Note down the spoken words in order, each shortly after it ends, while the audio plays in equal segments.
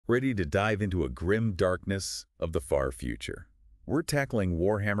ready to dive into a grim darkness of the far future. We're tackling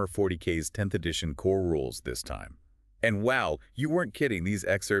Warhammer 40K's 10th edition core rules this time. And wow, you weren't kidding, these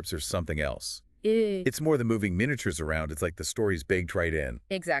excerpts are something else. It's more than moving miniatures around, it's like the story's baked right in.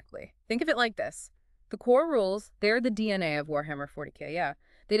 Exactly. Think of it like this. The core rules, they're the DNA of Warhammer 40K, yeah.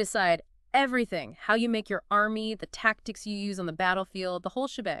 They decide everything, how you make your army, the tactics you use on the battlefield, the whole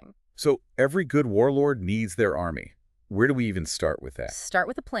shebang. So every good warlord needs their army. Where do we even start with that? Start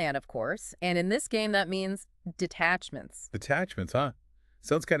with a plan, of course, and in this game that means detachments. Detachments, huh?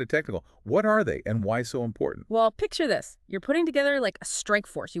 Sounds kind of technical. What are they and why so important? Well, picture this. You're putting together like a strike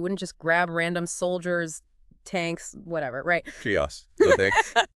force. You wouldn't just grab random soldiers, tanks, whatever, right? Chaos. No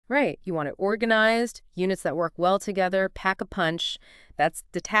thanks. Right. You want it organized, units that work well together, pack a punch. That's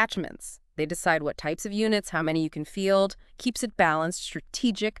detachments. They decide what types of units, how many you can field, keeps it balanced,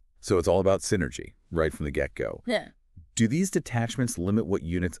 strategic. So it's all about synergy, right from the get-go. Yeah. Do these detachments limit what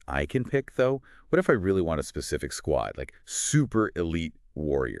units I can pick, though? What if I really want a specific squad, like super elite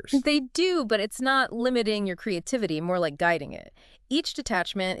warriors? They do, but it's not limiting your creativity, more like guiding it. Each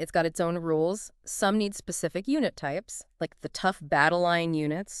detachment, it's got its own rules. Some need specific unit types, like the tough battle line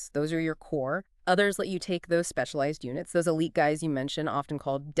units. Those are your core. Others let you take those specialized units, those elite guys you mentioned, often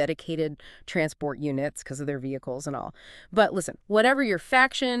called dedicated transport units because of their vehicles and all. But listen, whatever your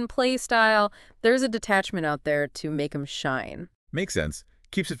faction, play style, there's a detachment out there to make them shine. Makes sense.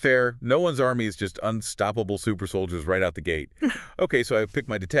 Keeps it fair. No one's army is just unstoppable super soldiers right out the gate. Okay, so I pick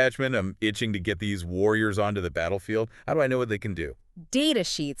my detachment. I'm itching to get these warriors onto the battlefield. How do I know what they can do? Data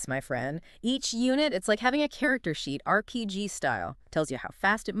sheets, my friend. Each unit, it's like having a character sheet, RPG style. Tells you how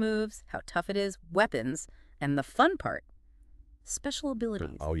fast it moves, how tough it is, weapons, and the fun part, special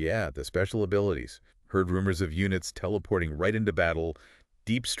abilities. Oh yeah, the special abilities. Heard rumors of units teleporting right into battle.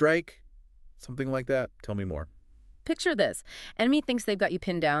 Deep strike? Something like that? Tell me more. Picture this. Enemy thinks they've got you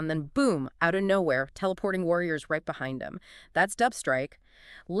pinned down, then boom, out of nowhere, teleporting warriors right behind them. That's dub strike.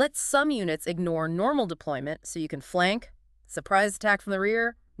 Let some units ignore normal deployment so you can flank, surprise attack from the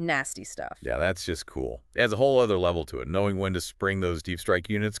rear, nasty stuff. Yeah, that's just cool. It adds a whole other level to it. Knowing when to spring those deep strike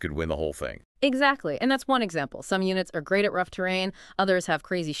units could win the whole thing. Exactly, and that's one example. Some units are great at rough terrain, others have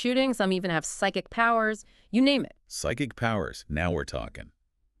crazy shooting, some even have psychic powers, you name it. Psychic powers, now we're talking.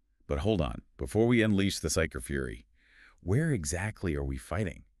 But hold on, before we unleash the Psyker Fury, where exactly are we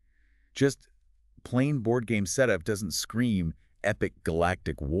fighting? Just plain board game setup doesn't scream epic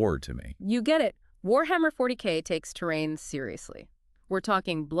galactic war to me. You get it. Warhammer 40K takes terrain seriously. We're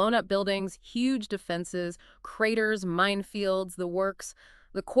talking blown-up buildings, huge defenses, craters, minefields, the works.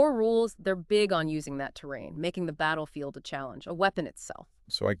 The core rules, they're big on using that terrain, making the battlefield a challenge, a weapon itself.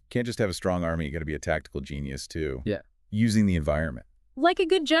 So I can't just have a strong army, you gotta be a tactical genius too. Yeah. Using the environment. Like a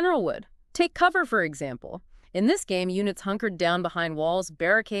good general would. Take cover, for example. In this game, units hunkered down behind walls,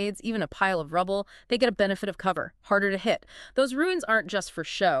 barricades, even a pile of rubble, they get a benefit of cover, harder to hit. Those ruins aren't just for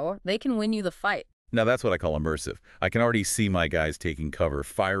show, they can win you the fight. Now that's what I call immersive. I can already see my guys taking cover,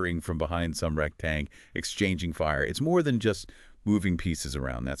 firing from behind some wrecked tank, exchanging fire. It's more than just moving pieces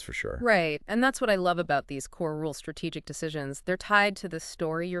around, that's for sure. Right, and that's what I love about these core rule strategic decisions. They're tied to the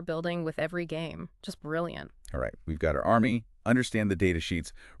story you're building with every game. Just brilliant. All right, we've got our army, understand the data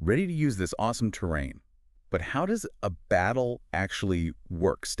sheets, ready to use this awesome terrain. But how does a battle actually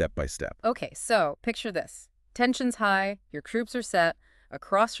work step by step? Okay, so picture this. Tension's high, your troops are set.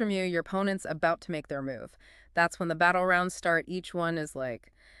 Across from you, your opponent's about to make their move. That's when the battle rounds start. Each one is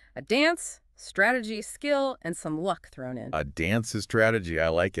like a dance, strategy, skill, and some luck thrown in. A dance is strategy. I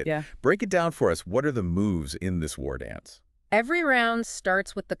like it. Yeah. Break it down for us. What are the moves in this war dance? Every round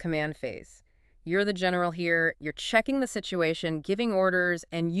starts with the command phase. You're the general here. You're checking the situation, giving orders,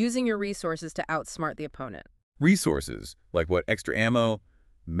 and using your resources to outsmart the opponent. Resources? Like what? Extra ammo?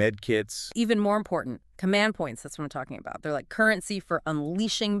 Med kits? Even more important, command points. That's what I'm talking about. They're like currency for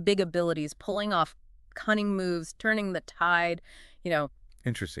unleashing big abilities, pulling off cunning moves, turning the tide,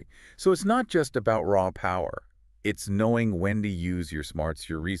 Interesting. So it's not just about raw power. It's knowing when to use your smarts,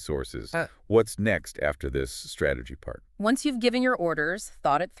 your resources. What's next after this strategy part? Once you've given your orders,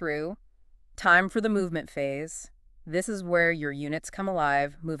 thought it through, time for the movement phase. This is where your units come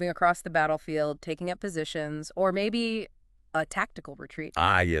alive, moving across the battlefield, taking up positions, or maybe a tactical retreat.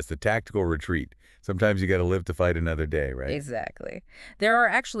 Ah, yes, the tactical retreat. Sometimes you got to live to fight another day, right? Exactly. There are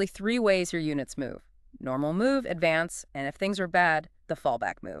actually 3 ways your units move. Normal move, advance, and if things are bad, the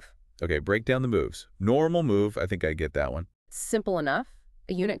fallback move. Okay, break down the moves. Normal move, I think I get that one. Simple enough.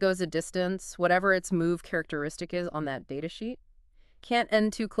 A unit goes a distance, whatever its move characteristic is on that data sheet. Can't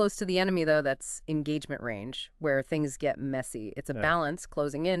end too close to the enemy, though. That's engagement range, where things get messy. It's a balance,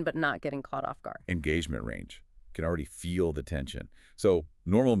 closing in, but not getting caught off guard. Engagement range. Can already feel the tension. So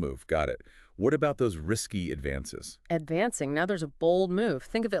Normal move, got it. What about those risky advances? Advancing, now there's a bold move.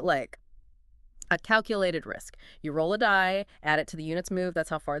 Think of it like a calculated risk. You roll a die, add it to the unit's move, that's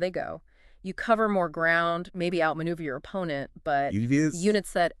how far they go. You cover more ground, maybe outmaneuver your opponent, but UVs?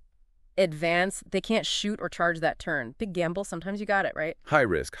 units that advance, they can't shoot or charge that turn. Big gamble, sometimes you got it, right? High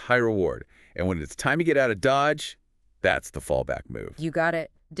risk, high reward. And when it's time to get out of dodge, that's the fallback move. You got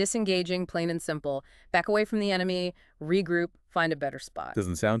it. Disengaging, plain and simple. Back away from the enemy, regroup, find a better spot.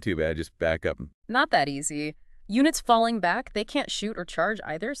 Doesn't sound too bad, just back up. Not that easy. Units falling back, they can't shoot or charge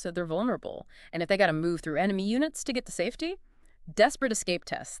either, so they're vulnerable. And if they gotta move through enemy units to get to safety, desperate escape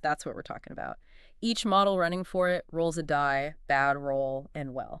tests, that's what we're talking about. Each model running for it rolls a die, bad roll,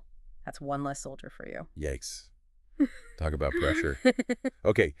 and well, that's one less soldier for you. Yikes. Talk about pressure.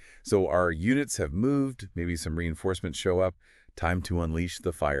 Okay, so our units have moved, maybe some reinforcements show up. Time to unleash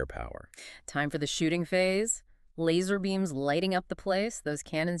the firepower. Time for the shooting phase. Laser beams lighting up the place. Those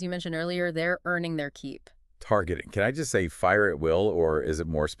cannons you mentioned earlier, they're earning their keep. Targeting. Can I just say fire at will, or is it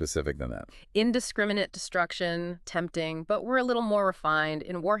more specific than that? Indiscriminate destruction, tempting, but we're a little more refined.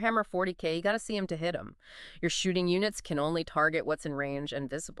 In Warhammer 40K, you gotta see them to hit them. Your shooting units can only target what's in range and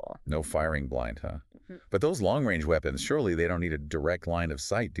visible. No firing blind, huh? But those long-range weapons, surely they don't need a direct line of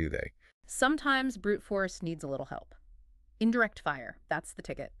sight, do they? Sometimes brute force needs a little help. Indirect fire, that's the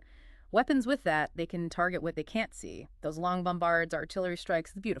ticket. Weapons with that, they can target what they can't see. Those long bombards, artillery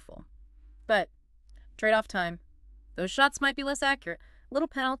strikes, it's beautiful. But trade-off time. Those shots might be less accurate. Little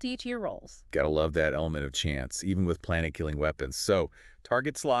penalty to your rolls. Gotta love that element of chance, even with planet-killing weapons. So,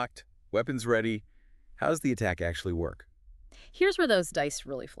 targets locked, weapons ready. How does the attack actually work? Here's where those dice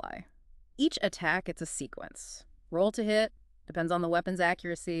really fly. Each attack, it's a sequence. Roll to hit, depends on the weapon's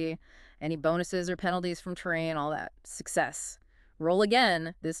accuracy, any bonuses or penalties from terrain, all that. Success. Roll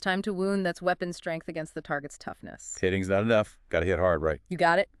again, this time to wound, that's weapon strength against the target's toughness. Hitting's not enough. Gotta hit hard, right? You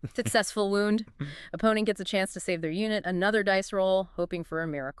got it. Successful wound. Opponent gets a chance to save their unit, another dice roll, hoping for a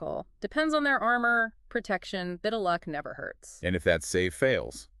miracle. Depends on their armor, protection, bit of luck never hurts. And if that save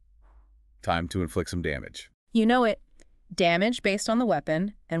fails, time to inflict some damage. You know it. Damage based on the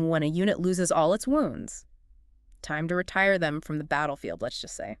weapon, and when a unit loses all its wounds, time to retire them from the battlefield, let's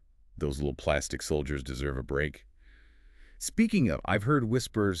just say. Those little plastic soldiers deserve a break. Speaking of, I've heard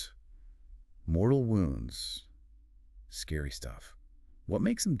whispers, mortal wounds, scary stuff. What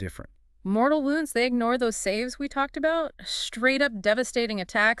makes them different? Mortal wounds, they ignore those saves we talked about. Straight up devastating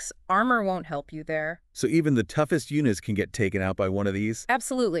attacks, armor won't help you there. So even the toughest units can get taken out by one of these?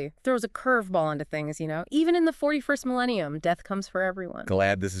 Absolutely. Throws a curveball into things, you know. Even in the 41st millennium, death comes for everyone.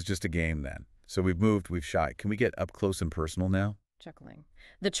 Glad this is just a game then. So we've moved, we've shot. Can we get up close and personal now? Chuckling.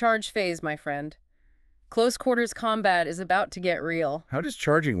 The charge phase, my friend. Close quarters combat is about to get real. How does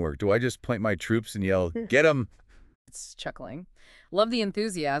charging work? Do I just point my troops and yell, get 'em? It's chuckling. Love the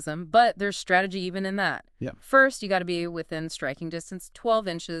enthusiasm, but there's strategy even in that. Yeah. First, you got to be within striking distance, 12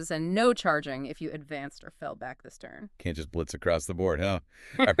 inches, and no charging if you advanced or fell back this turn. Can't just blitz across the board, huh?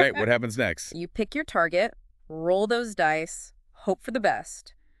 All right, what happens next? You pick your target, roll those dice, hope for the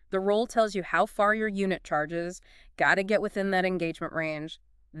best. The roll tells you how far your unit charges, got to get within that engagement range.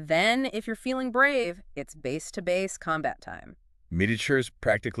 Then, if you're feeling brave, it's base-to-base combat time. Miniatures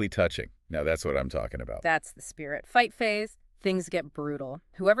practically touching. Now that's what I'm talking about. That's the spirit. Fight phase, things get brutal.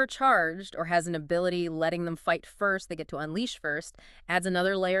 Whoever charged or has an ability letting them fight first, they get to unleash first, adds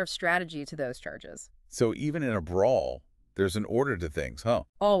another layer of strategy to those charges. So even in a brawl, there's an order to things, huh?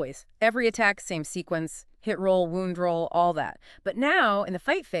 Always. Every attack, same sequence. Hit roll, wound roll, all that. But now, in the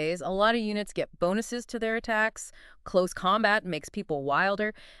fight phase, a lot of units get bonuses to their attacks, close combat makes people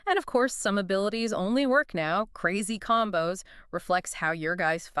wilder, and of course, some abilities only work now, crazy combos, reflects how your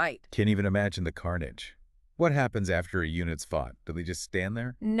guys fight. Can't even imagine the carnage. What happens after a unit's fought? Do they just stand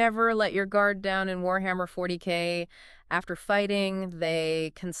there? Never let your guard down in Warhammer 40K. After fighting,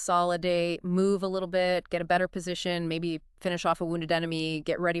 they consolidate, move a little bit, get a better position, maybe finish off a wounded enemy,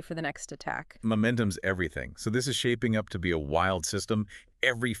 get ready for the next attack. Momentum's everything. So this is shaping up to be a wild system.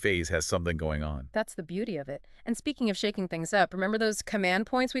 Every phase has something going on. That's the beauty of it. And speaking of shaking things up, remember those command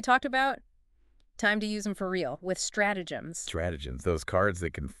points we talked about? Time to use them for real, with stratagems. Stratagems, those cards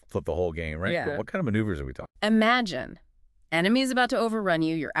that can flip the whole game, right? Yeah. What kind of maneuvers are we talking? Imagine, enemy's about to overrun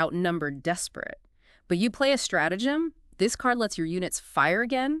you, you're outnumbered, desperate. But you play a stratagem, this card lets your units fire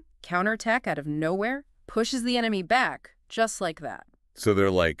again, counterattack out of nowhere, pushes the enemy back, just like that. So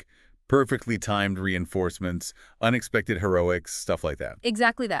they're like perfectly timed reinforcements, unexpected heroics, stuff like that.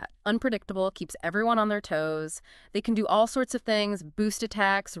 Exactly that. Unpredictable, keeps everyone on their toes. They can do all sorts of things, boost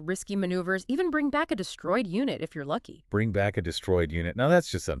attacks, risky maneuvers, even bring back a destroyed unit if you're lucky. Bring back a destroyed unit. Now that's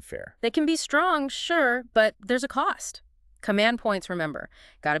just unfair. They can be strong, sure, but there's a cost. Command points, remember.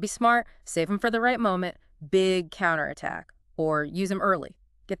 Gotta be smart, save them for the right moment, big counterattack. Or use them early.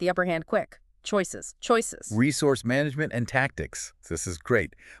 Get the upper hand quick. Choices, choices. Resource management and tactics. This is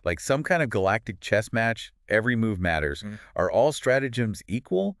great. Like some kind of galactic chess match, every move matters. Are all stratagems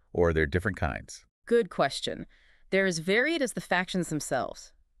equal, or are there different kinds? Good question. They're as varied as the factions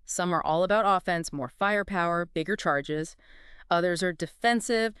themselves. Some are all about offense, more firepower, bigger charges. Others are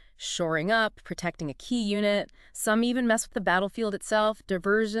defensive, shoring up, protecting a key unit. Some even mess with the battlefield itself,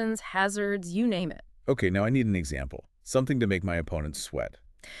 diversions, hazards, you name it. Okay, now I need an example. Something to make my opponents sweat.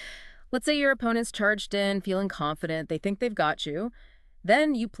 Let's say your opponent's charged in, feeling confident, they think they've got you.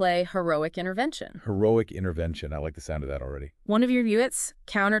 Then you play Heroic Intervention. Heroic intervention. I like the sound of that already. One of your units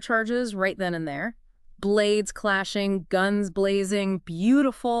countercharges right then and there. Blades clashing, guns blazing,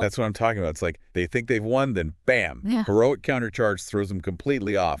 beautiful. That's what I'm talking about. It's like they think they've won, then bam! Yeah. Heroic countercharge throws them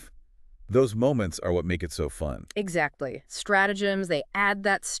completely off. Those moments are what make it so fun. Exactly. Stratagems, they add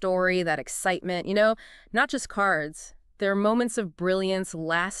that story, that excitement. You know, not just cards. They're moments of brilliance,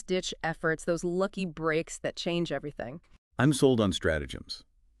 last-ditch efforts, those lucky breaks that change everything. I'm sold on stratagems.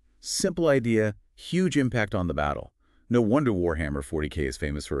 Simple idea, huge impact on the battle. No wonder Warhammer 40K is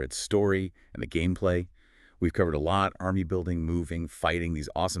famous for its story and the gameplay. We've covered a lot: army building, moving, fighting, these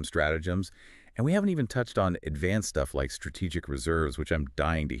awesome stratagems. And we haven't even touched on advanced stuff like strategic reserves, which I'm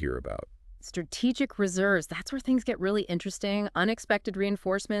dying to hear about. Strategic reserves, that's where things get really interesting. Unexpected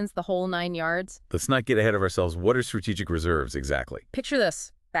reinforcements, the whole 9 yards. Let's not get ahead of ourselves. What are strategic reserves exactly? Picture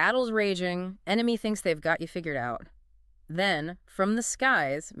this. Battle's raging, enemy thinks they've got you figured out. Then, from the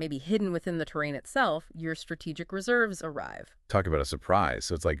skies, maybe hidden within the terrain itself, your strategic reserves arrive. Talk about a surprise.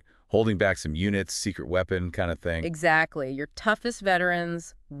 So it's like holding back some units, secret weapon kind of thing. Exactly. Your toughest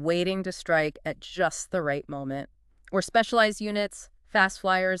veterans waiting to strike at just the right moment. Or specialized units, fast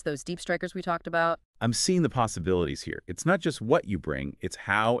flyers, those deep strikers we talked about. I'm seeing the possibilities here. It's not just what you bring, it's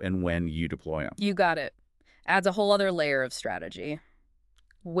how and when you deploy them. You got it. Adds a whole other layer of strategy.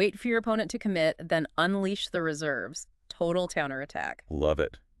 Wait for your opponent to commit, then unleash the reserves. Total counterattack. Love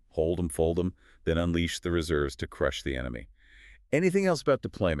it. Hold them, fold them, then unleash the reserves to crush the enemy. Anything else about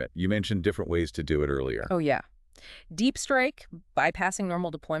deployment? You mentioned different ways to do it earlier. Oh, yeah. Deep strike, bypassing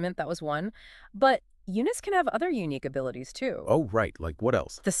normal deployment, that was one. But units can have other unique abilities, too. Oh, right. Like what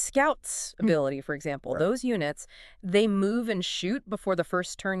else? The Scout's ability, for example, Right. those units, they move and shoot before the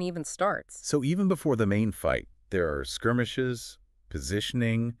first turn even starts. So even before the main fight, there are skirmishes,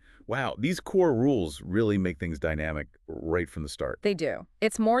 positioning. Wow, these core rules really make things dynamic right from the start. They do.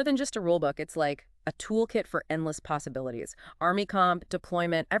 It's more than just a rulebook. It's like a toolkit for endless possibilities. Army comp,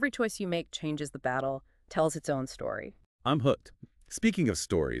 deployment, every choice you make changes the battle, tells its own story. I'm hooked. Speaking of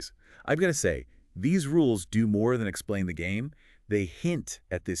stories, I've got to say, these rules do more than explain the game. They hint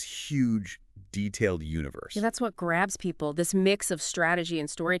at this huge, detailed universe. Yeah, that's what grabs people, this mix of strategy and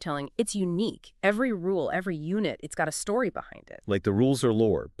storytelling. It's unique. Every rule, every unit, it's got a story behind it. Like the rules are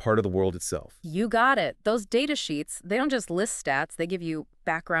lore, part of the world itself. You got it. Those data sheets, they don't just list stats, they give you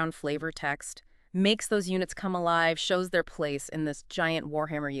background flavor text, makes those units come alive, shows their place in this giant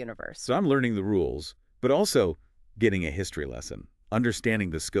Warhammer universe. So I'm learning the rules, but also getting a history lesson,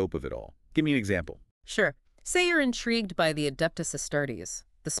 understanding the scope of it all. Give me an example. Sure. Say you're intrigued by the Adeptus Astartes,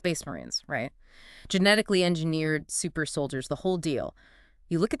 the Space Marines, right? Genetically engineered super soldiers, the whole deal.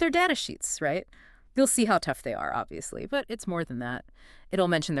 You look at their data sheets, right? You'll see how tough they are, obviously, but it's more than that. It'll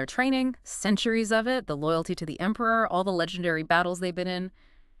mention their training, centuries of it, the loyalty to the Emperor, all the legendary battles they've been in.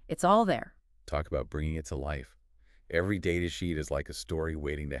 It's all there. Talk about bringing it to life. Every data sheet is like a story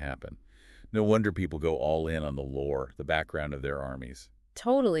waiting to happen. No wonder people go all in on the lore, the background of their armies.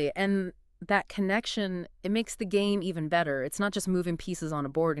 Totally. And that connection, it makes the game even better. It's not just moving pieces on a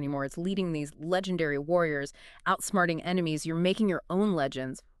board anymore. It's leading these legendary warriors, outsmarting enemies. You're making your own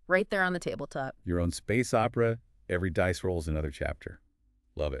legends right there on the tabletop. Your own space opera, every dice roll is another chapter.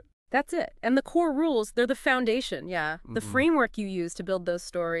 Love it. That's it. And the core rules, they're the foundation, yeah. The framework you use to build those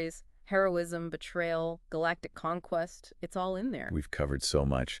stories, heroism, betrayal, galactic conquest, it's all in there. We've covered so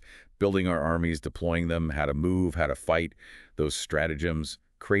much. Building our armies, deploying them, how to move, how to fight, those stratagems,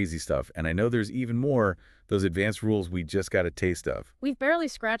 crazy stuff. And I know there's even more, those advanced rules we just got a taste of. We've barely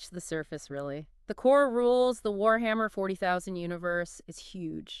scratched the surface, really. The core rules, the Warhammer 40,000 universe is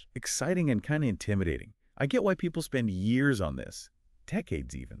huge. Exciting and kind of intimidating. I get why people spend years on this.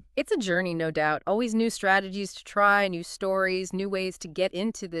 Decades even. It's a journey, no doubt. Always new strategies to try, new stories, new ways to get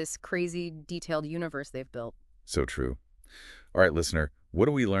into this crazy, detailed universe they've built. So true. All right, listener, what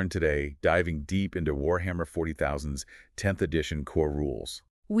do we learn today diving deep into Warhammer 40,000's 10th edition core rules?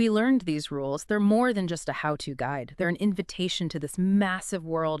 We learned these rules. They're more than just a how-to guide. They're an invitation to this massive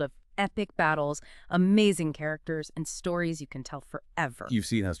world of epic battles, amazing characters, and stories you can tell forever. You've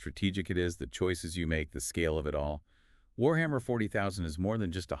seen how strategic it is, the choices you make, the scale of it all. Warhammer 40,000 is more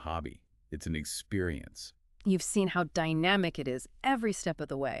than just a hobby. It's an experience. You've seen how dynamic it is every step of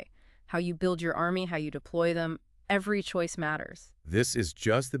the way. How you build your army, how you deploy them, every choice matters. This is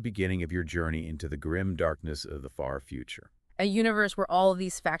just the beginning of your journey into the grim darkness of the far future. A universe where all of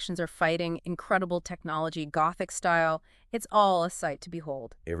these factions are fighting, incredible technology, Gothic style. It's all a sight to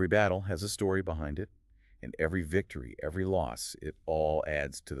behold. Every battle has a story behind it, and every victory, every loss, it all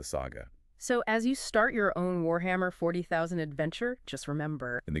adds to the saga. So as you start your own Warhammer 40,000 adventure, just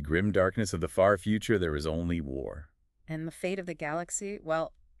remember, In the grim darkness of the far future, there is only war. and the fate of the galaxy,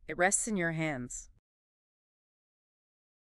 well, it rests in your hands.